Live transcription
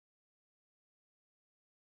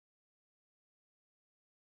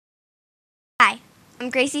I'm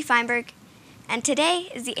Gracie Feinberg, and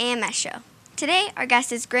today is the AMS show. Today, our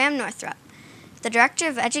guest is Graham Northrup, the Director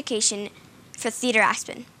of Education for Theater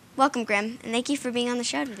Aspen. Welcome, Graham, and thank you for being on the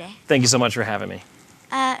show today. Thank you so much for having me.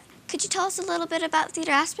 Could you tell us a little bit about Theater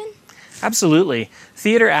Aspen? Absolutely.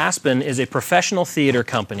 Theater Aspen is a professional theater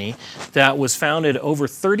company that was founded over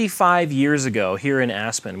 35 years ago here in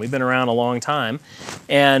Aspen. We've been around a long time,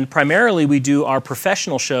 and primarily we do our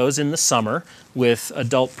professional shows in the summer with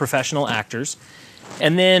adult professional actors.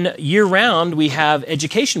 And then year-round, we have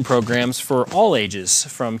education programs for all ages,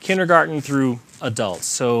 from kindergarten through adults.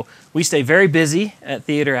 So we stay very busy at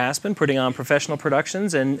Theater Aspen, putting on professional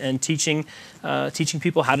productions and teaching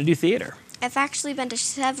people how to do theater. I've actually been to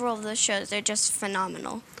several of those shows. They're just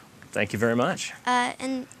phenomenal. Thank you very much.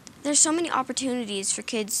 And there's so many opportunities for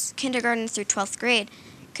kids kindergarten through 12th grade.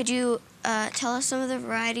 Could you tell us some of the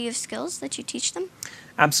variety of skills that you teach them?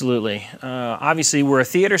 Absolutely. Obviously, we're a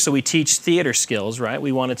theater, so we teach theater skills, right?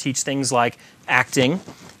 We want to teach things like acting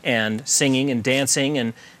and singing and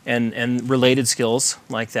dancing and related skills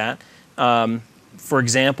like that. For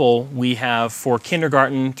example, we have for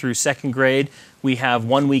kindergarten through second grade, we have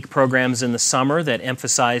 1-week programs in the summer that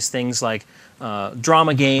emphasize things like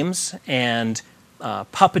drama games and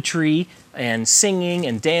puppetry and singing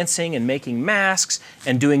and dancing and making masks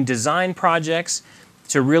and doing design projects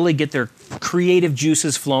to really get their creative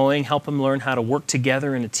juices flowing, help them learn how to work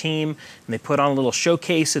together in a team. And they put on a little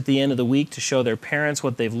showcase at the end of the week to show their parents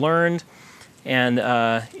what they've learned. And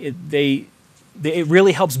it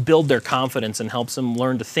really helps build their confidence and helps them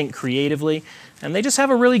learn to think creatively. And they just have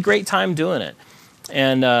a really great time doing it.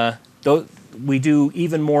 And we do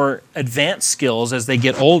even more advanced skills as they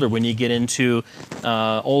get older. When you get into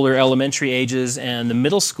older elementary ages and the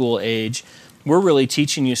middle school age, we're really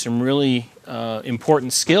teaching you some really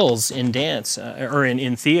important skills in dance or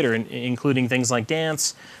in theater, including things like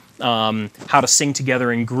dance, how to sing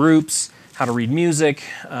together in groups, how to read music,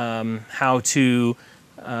 how to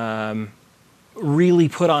really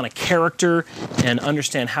put on a character and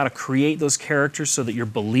understand how to create those characters so that you're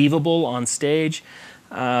believable on stage.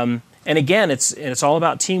 And again, it's all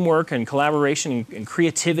about teamwork and collaboration and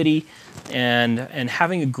creativity and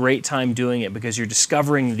having a great time doing it, because you're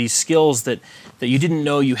discovering these skills that you didn't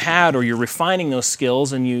know you had, or you're refining those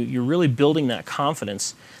skills and you're really building that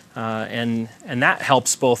confidence. And that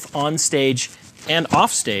helps both on stage and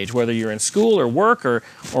off stage, whether you're in school or work or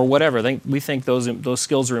whatever. We think those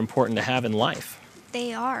skills are important to have in life.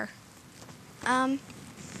 They are.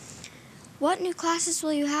 What new classes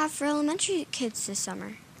will you have for elementary kids this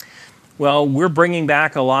summer? Well, we're bringing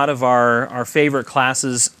back a lot of our favorite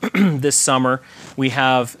classes this summer. We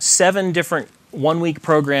have 7 different 1-week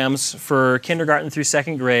programs for kindergarten through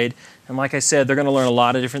second grade. And like I said, they're going to learn a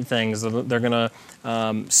lot of different things. They're going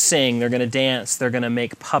to sing, they're going to dance, they're going to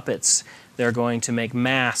make puppets, they're going to make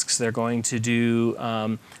masks, they're going to do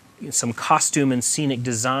some costume and scenic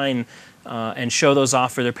design and show those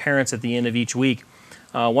off for their parents at the end of each week.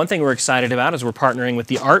 One thing we're excited about is we're partnering with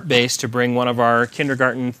the Art Base to bring one of our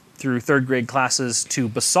kindergarten through third grade classes to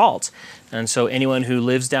Basalt. And so anyone who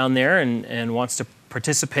lives down there and wants to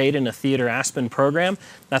participate in a Theater Aspen program,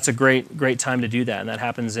 that's a great time to do that. And that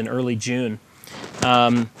happens in early June.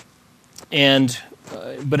 But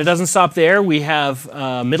it doesn't stop there. We have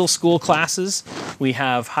middle school classes. We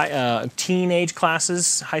have teenage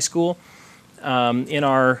classes, high school. In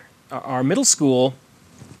our middle school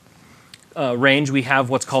range, we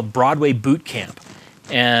have what's called Broadway Boot Camp.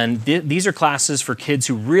 And these are classes for kids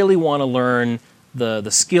who really want to learn the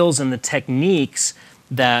skills and the techniques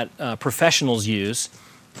that professionals use.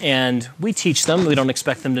 And we teach them. We don't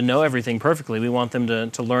expect them to know everything perfectly. We want them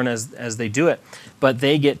to learn as they do it. But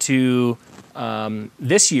they get to,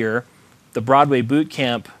 this year, the Broadway Boot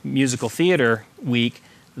Camp Musical Theater Week,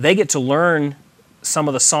 they get to learn some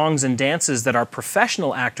of the songs and dances that our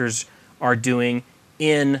professional actors are doing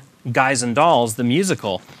in Guys and Dolls, the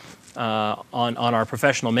musical, on our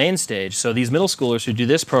professional main stage. So these middle schoolers who do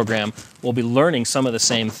this program will be learning some of the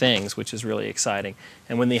same things, which is really exciting.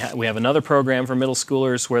 And when we have another program for middle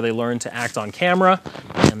schoolers where they learn to act on camera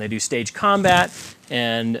and they do stage combat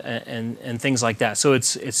and things like that. So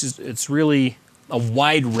it's really a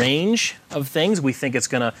wide range of things. We think it's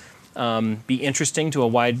going to be interesting to a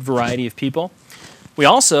wide variety of people. We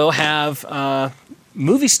also have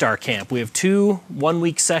Movie Star Camp. We have 2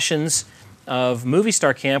 1-week sessions of Movie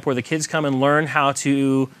Star Camp where the kids come and learn how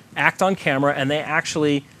to act on camera, and they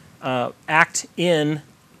actually act in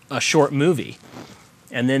a short movie.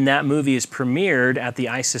 And then that movie is premiered at the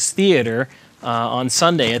ISIS Theater on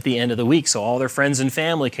Sunday at the end of the week, so all their friends and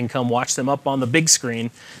family can come watch them up on the big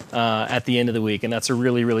screen at the end of the week, and that's a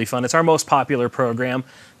really, really fun. It's our most popular program,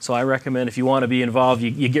 so I recommend if you want to be involved,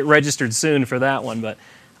 you get registered soon for that one. But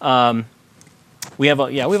we have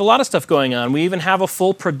a lot of stuff going on. We even have a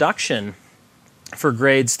full production for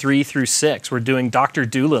grades 3 through 6. We're doing Dr.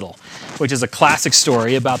 Dolittle, which is a classic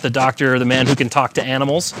story about the doctor, the man who can talk to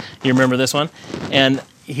animals. You remember this one? And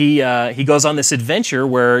he goes on this adventure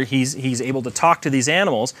where he's able to talk to these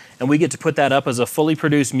animals, and we get to put that up as a fully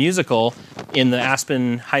produced musical in the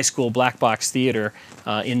Aspen High School Black Box Theater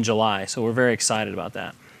in July. So we're very excited about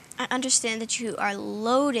that. I understand that you are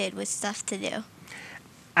loaded with stuff to do.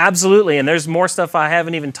 Absolutely, and there's more stuff I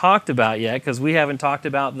haven't even talked about yet, because we haven't talked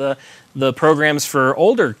about the programs for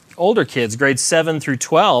older kids, grades 7 through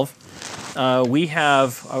 12.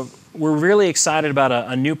 We're really excited about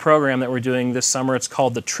a new program that we're doing this summer. It's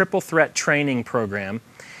called the Triple Threat Training Program,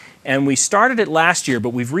 and we started it last year,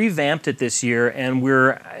 but we've revamped it this year, and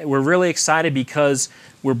we're really excited because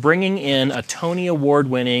we're bringing in a Tony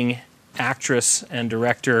Award-winning actress and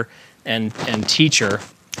director and teacher.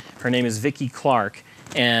 Her name is Vicki Clark.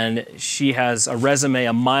 And she has a resume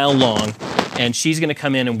a mile long, and she's going to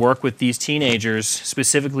come in and work with these teenagers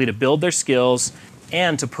specifically to build their skills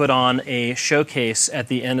and to put on a showcase at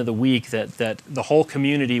the end of the week that the whole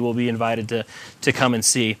community will be invited to come and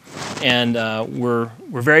see. And we're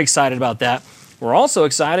very excited about that. We're also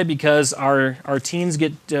excited because our teens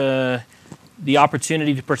get the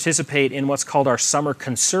opportunity to participate in what's called our Summer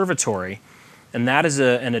Conservatory, and that is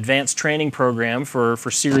an advanced training program for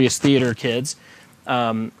serious theater kids.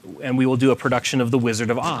 And we will do a production of The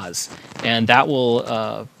Wizard of Oz, and that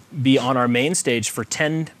will be on our main stage for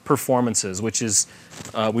 10 performances, which is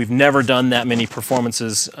we've never done that many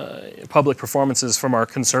performances, public performances from our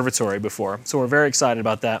conservatory before. So we're very excited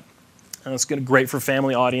about that. And it's great for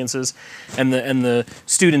family audiences, and the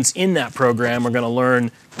students in that program are going to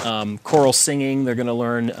learn choral singing. They're going to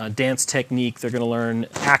learn dance technique. They're going to learn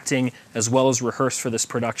acting as well as rehearse for this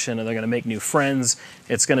production, and they're going to make new friends.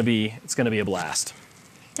 It's going to be a blast.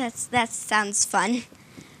 That sounds fun.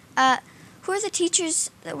 Who are the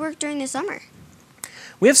teachers that work during the summer?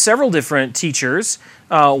 We have several different teachers.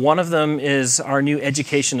 One of them is our new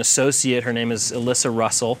education associate. Her name is Alyssa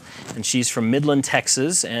Russell, and she's from Midland,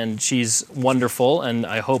 Texas, and she's wonderful, and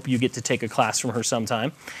I hope you get to take a class from her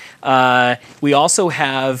sometime. We also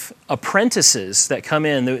have apprentices that come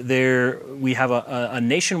in. We have a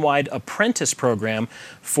nationwide apprentice program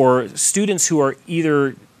for students who are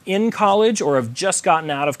either in college or have just gotten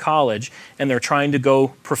out of college, and they're trying to go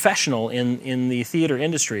professional in the theater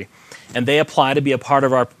industry. And they apply to be a part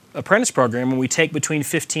of our apprentice program, and we take between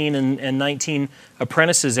 15 and 19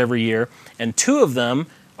 apprentices every year, and 2 of them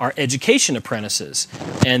are education apprentices,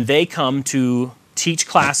 and they come to teach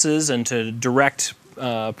classes and to direct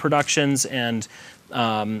productions and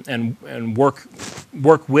work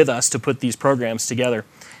with us to put these programs together.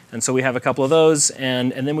 And so we have a couple of those,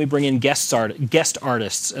 and then we bring in guest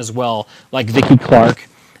artists as well, like Vicki Clark,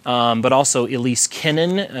 but also Elise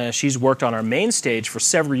Kinnan. She's worked on our main stage for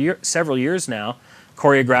several years now,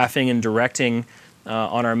 choreographing and directing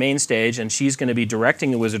on our main stage, and she's going to be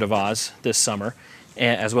directing The Wizard of Oz this summer,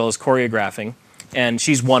 as well as choreographing. And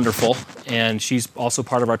she's wonderful, and she's also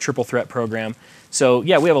part of our Triple Threat program. So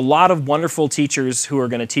yeah, we have a lot of wonderful teachers who are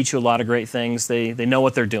going to teach you a lot of great things. They know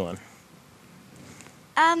what they're doing.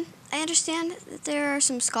 I understand that there are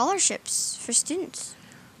some scholarships for students.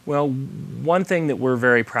 Well, one thing that we're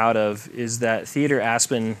very proud of is that Theater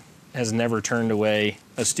Aspen has never turned away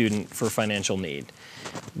a student for financial need.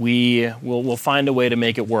 We'll find a way to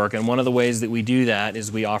make it work, and one of the ways that we do that is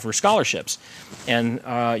we offer scholarships. And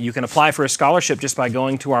you can apply for a scholarship just by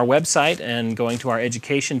going to our website and going to our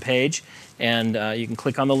education page, and you can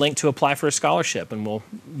click on the link to apply for a scholarship, and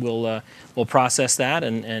we'll process that,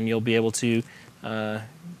 and you'll be able to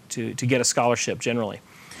get a scholarship generally.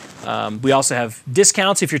 We also have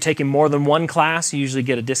discounts. If you're taking more than one class, you usually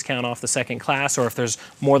get a discount off the second class, or if there's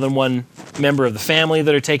more than one member of the family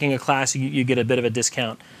that are taking a class, you get a bit of a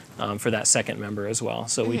discount for that second member as well.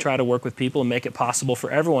 So we try to work with people and make it possible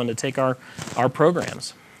for everyone to take our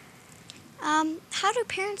programs. How do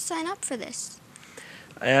parents sign up for this?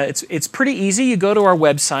 It's pretty easy. You go to our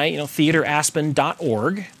website,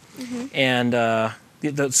 theateraspen.org, and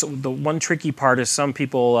the one tricky part is some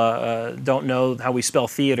people don't know how we spell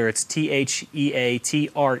theater. It's THEATRE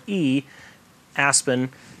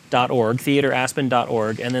Aspen.org,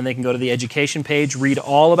 theateraspen.org, and then they can go to the education page, read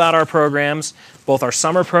all about our programs, both our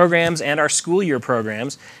summer programs and our school year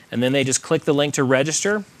programs, and then they just click the link to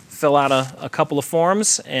register, fill out a couple of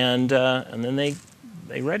forms, and then they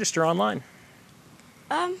register online.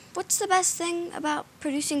 What's the best thing about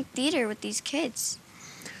producing theater with these kids?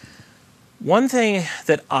 One thing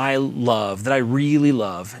that I love, that I really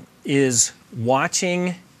love, is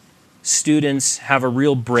watching students have a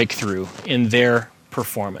real breakthrough in their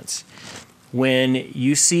performance. When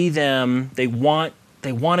you see them, they want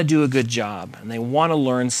to do a good job, and they want to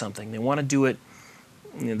learn something. They want to do it.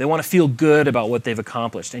 They want to feel good about what they've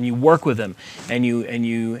accomplished, and you work with them, and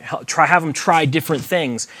you have them try different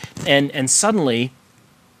things, and suddenly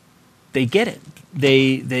they get it.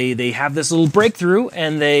 They have this little breakthrough,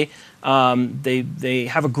 and they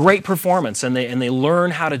have a great performance, and they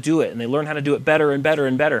learn how to do it, and they learn how to do it better and better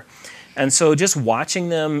and better. And so just watching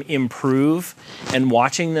them improve and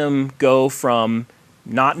watching them go from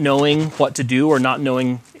not knowing what to do or not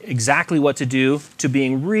knowing exactly what to do to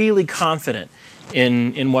being really confident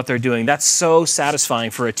in what they're doing, that's so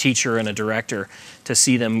satisfying for a teacher and a director to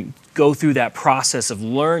see them go through that process of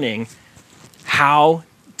learning how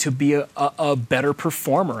to be a better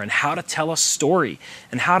performer and how to tell a story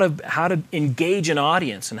and how to engage an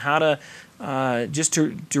audience and how to just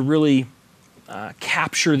to really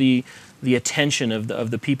capture the attention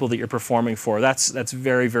of the people that you're performing for. That's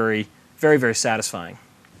very, very, very, very satisfying.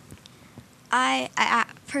 I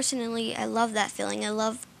personally, I love that feeling. I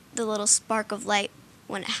love the little spark of light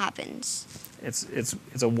when it happens. It's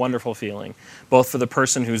a wonderful feeling, both for the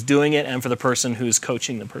person who's doing it and for the person who's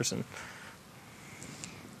coaching the person.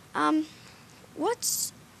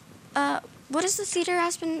 What is the Theater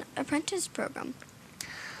Aspen Apprentice Program?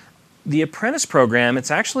 The Apprentice Program,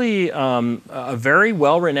 it's actually a very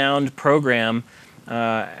well-renowned program.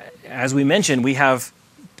 As we mentioned, we have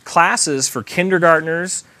classes for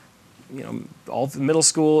kindergartners, all middle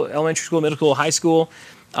school, elementary school, middle school, high school,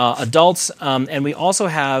 adults, and we also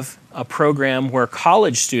have a program where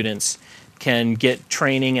college students can get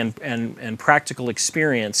training and practical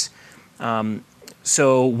experience.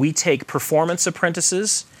 So we take performance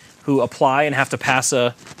apprentices who apply and have to pass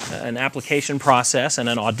an application process and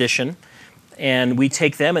an audition, and we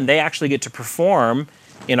take them and they actually get to perform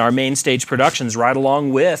in our main stage productions right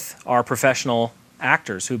along with our professional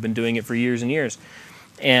actors who've been doing it for years and years.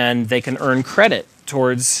 And they can earn credit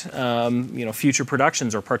towards future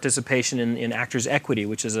productions or participation in Actors Equity,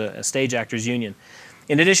 which is a stage actors union.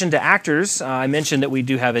 In addition to actors, I mentioned that we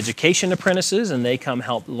do have education apprentices, and they come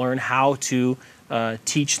help learn how to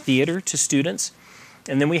teach theater to students.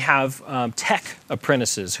 And then we have tech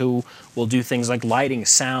apprentices who will do things like lighting,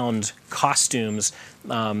 sound, costumes,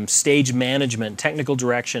 stage management, technical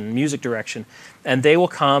direction, music direction. And they will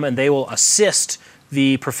come and they will assist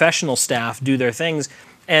the professional staff do their things.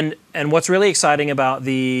 And what's really exciting about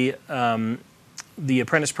the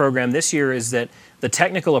apprentice program this year is that the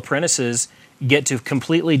technical apprentices get to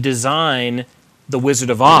completely design The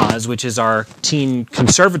Wizard of Oz, which is our teen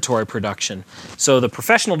conservatory production. So the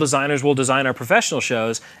professional designers will design our professional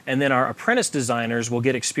shows, and then our apprentice designers will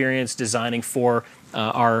get experience designing for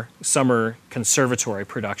our summer conservatory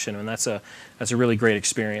production, and that's a really great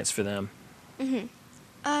experience for them.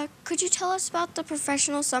 Mm-hmm. Could you tell us about the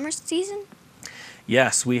professional summer season?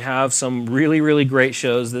 Yes, we have some really, really great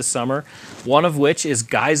shows this summer, one of which is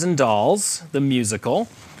Guys and Dolls, the musical.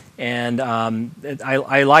 And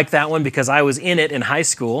I like that one because I was in it in high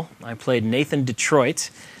school. I played Nathan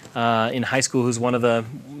Detroit in high school, who's one of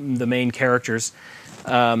the main characters.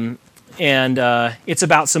 And it's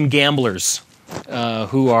about some gamblers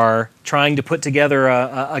who are trying to put together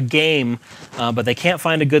a game, but they can't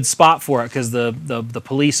find a good spot for it because the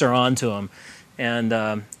police are on to them.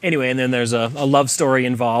 And anyway, and then there's a love story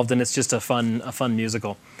involved, and it's just a fun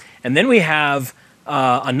musical. And then we have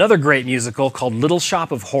another great musical called Little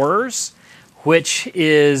Shop of Horrors, which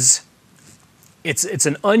is it's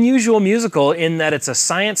an unusual musical in that it's a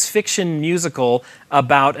science fiction musical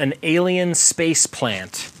about an alien space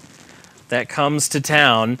plant that comes to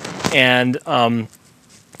town and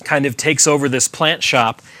kind of takes over this plant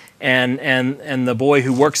shop, and the boy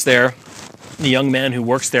who works there, the young man who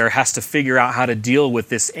works there, has to figure out how to deal with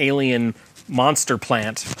this alien monster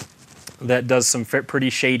plant that does some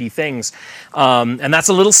pretty shady things, and that's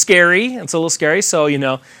a little scary. It's a little scary, so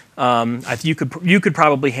you could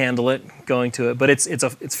probably handle it going to it. But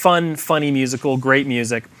it's fun, funny musical, great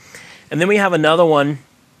music. And then we have another one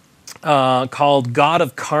called God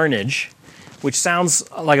of Carnage, which sounds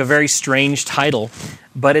like a very strange title,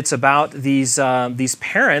 but it's about these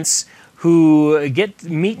parents who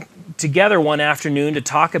meet together one afternoon to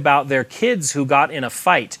talk about their kids who got in a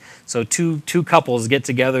fight. So two couples get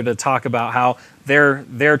together to talk about how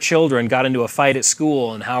their children got into a fight at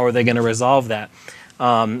school and how are they going to resolve that.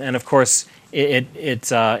 And of course,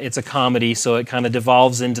 it's a comedy, so it kind of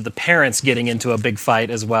devolves into the parents getting into a big fight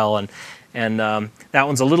as well. And that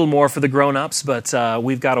one's a little more for the grown-ups, but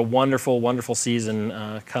we've got a wonderful, wonderful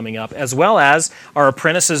season coming up, as well as our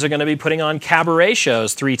apprentices are going to be putting on cabaret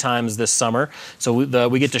shows 3 times this summer. So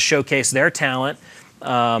we get to showcase their talent.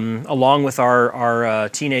 Along with our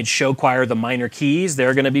teenage show choir, the Minor Keys,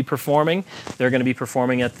 they're going to be performing. They're going to be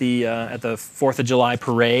performing at the 4th of July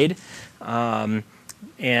parade, and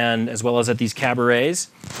as well as at these cabarets.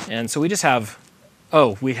 And so we just have,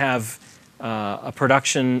 we have a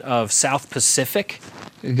production of South Pacific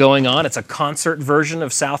going on. It's a concert version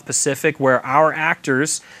of South Pacific where our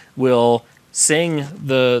actors will sing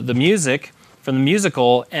the music from the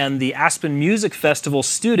musical, and the Aspen Music Festival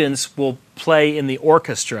students will play in the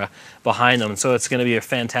orchestra behind them. So it's going to be a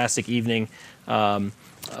fantastic evening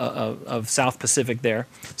of South Pacific there.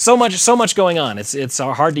 So much going on. It's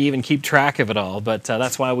hard to even keep track of it all, but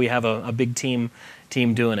that's why we have a big team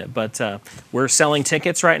doing it. But we're selling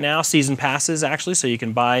tickets right now, season passes actually, so you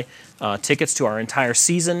can buy tickets to our entire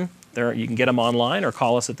season. You can get them online or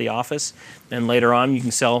call us at the office, and later on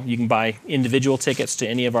you can buy individual tickets to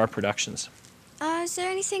any of our productions. Is there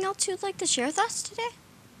anything else you'd like to share with us today?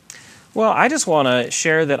 Well, I just want to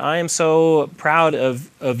share that I am so proud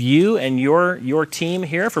of you and your team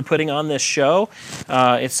here for putting on this show.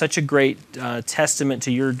 It's such a great testament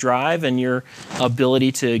to your drive and your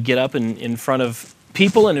ability to get up in front of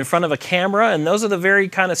people and in front of a camera, and those are the very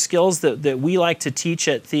kind of skills that we like to teach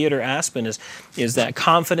at Theater Aspen is that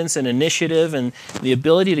confidence and initiative and the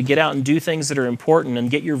ability to get out and do things that are important and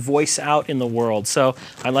get your voice out in the world. So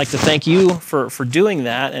I'd like to thank you for doing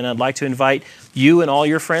that, and I'd like to invite you and all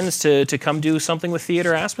your friends to come do something with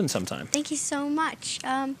Theater Aspen sometime. Thank you so much.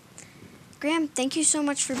 Graham, thank you so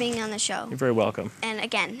much for being on the show. You're very welcome. And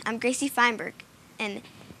again, I'm Gracie Feinberg, and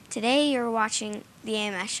today you're watching the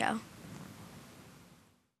AMS show.